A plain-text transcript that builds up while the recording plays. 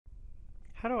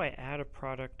How do I add a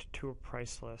product to a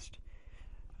price list?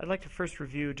 I'd like to first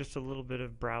review just a little bit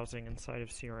of browsing inside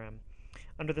of CRM.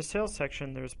 Under the sales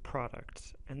section, there's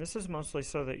products, and this is mostly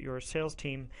so that your sales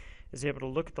team is able to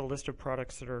look at the list of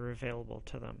products that are available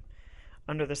to them.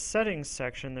 Under the settings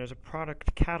section, there's a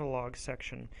product catalog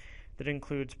section that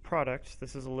includes products.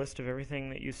 This is a list of everything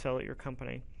that you sell at your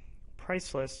company.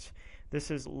 Price lists.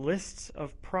 This is lists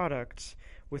of products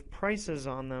with prices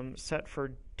on them set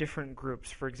for different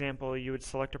groups. For example, you would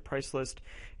select a price list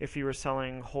if you were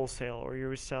selling wholesale, or you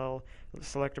would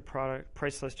select a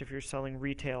price list if you're selling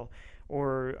retail,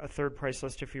 or a third price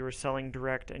list if you were selling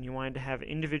direct and you wanted to have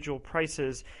individual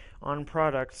prices on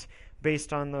products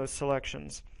based on those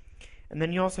selections. And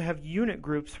then you also have unit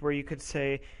groups where you could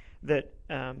say that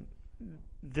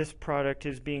this product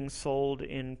is being sold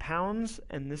in pounds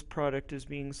and this product is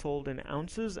being sold in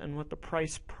ounces, and what the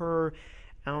price per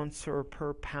ounce or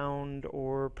per pound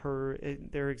or per,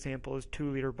 their example is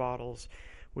 2-liter bottles,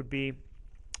 would be.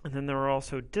 And then there are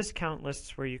also discount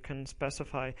lists where you can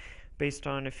specify based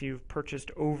on if you've purchased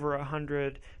over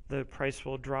 100, the price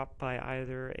will drop by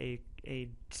either a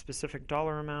specific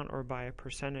dollar amount or by a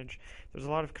percentage. There's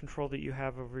a lot of control that you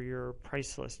have over your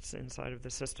price lists inside of the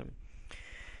system.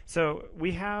 So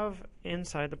we have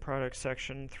inside the product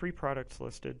section 3 products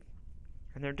listed,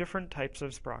 and they're different types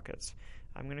of sprockets.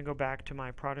 I'm going to go back to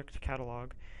my product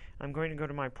catalog. I'm going to go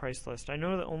to my price list. I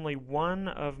know that only one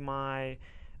of my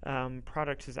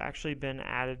products has actually been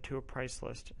added to a price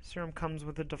list. CRM comes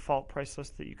with a default price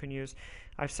list that you can use.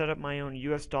 I've set up my own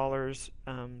US dollars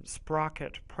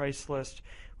sprocket price list,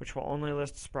 which will only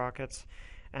list sprockets,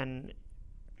 and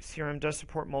CRM does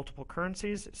support multiple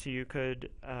currencies, so you could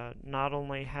not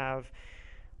only have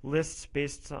lists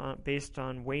based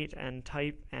on weight and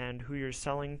type and who you're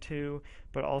selling to,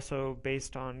 but also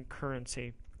based on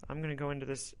currency. I'm going to go into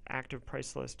this active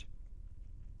price list.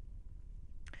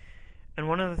 And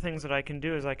one of the things that I can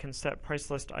do is I can set price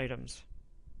list items.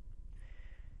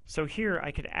 So here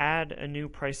I could add a new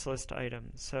price list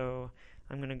item. So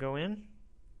I'm going to go in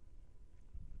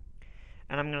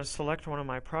and I'm going to select one of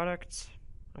my products.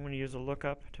 I'm going to use a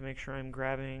lookup to make sure I'm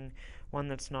grabbing one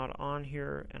that's not on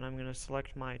here, and I'm going to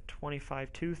select my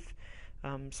 25 tooth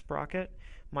sprocket.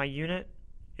 My unit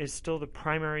is still the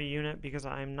primary unit because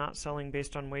I'm not selling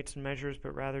based on weights and measures,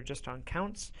 but rather just on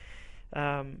counts.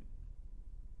 There's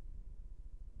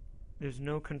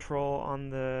no control on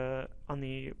the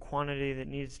quantity that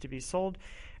needs to be sold,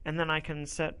 and then I can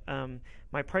set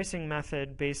my pricing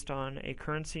method based on a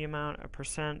currency amount, a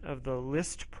percent of the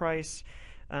list price,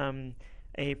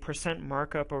 a percent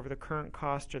markup over the current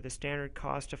cost or the standard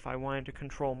cost if I wanted to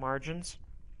control margins,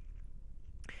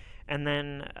 and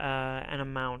then an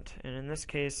amount. And in this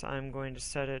case, I'm going to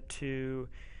set it to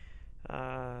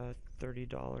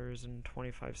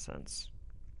 $30.25.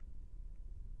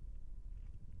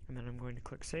 And then I'm going to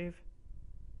click Save.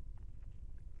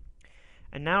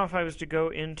 And now if I was to go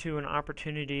into an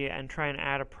opportunity and try and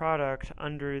add a product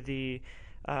under the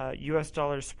US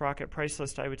dollars sprocket price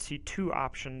list, I would see 2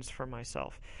 options for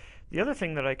myself. The other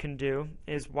thing that I can do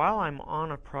is while I'm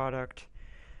on a product,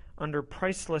 under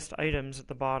price list items at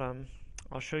the bottom,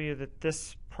 I'll show you that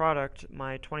this product,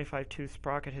 my 25 tooth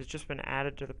sprocket, has just been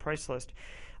added to the price list.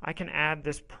 I can add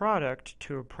this product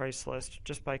to a price list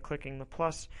just by clicking the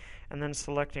plus and then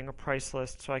selecting a price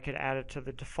list, so I could add it to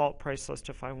the default price list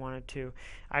if I wanted to.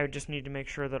 I would just need to make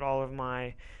sure that all of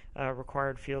my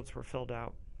required fields were filled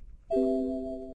out.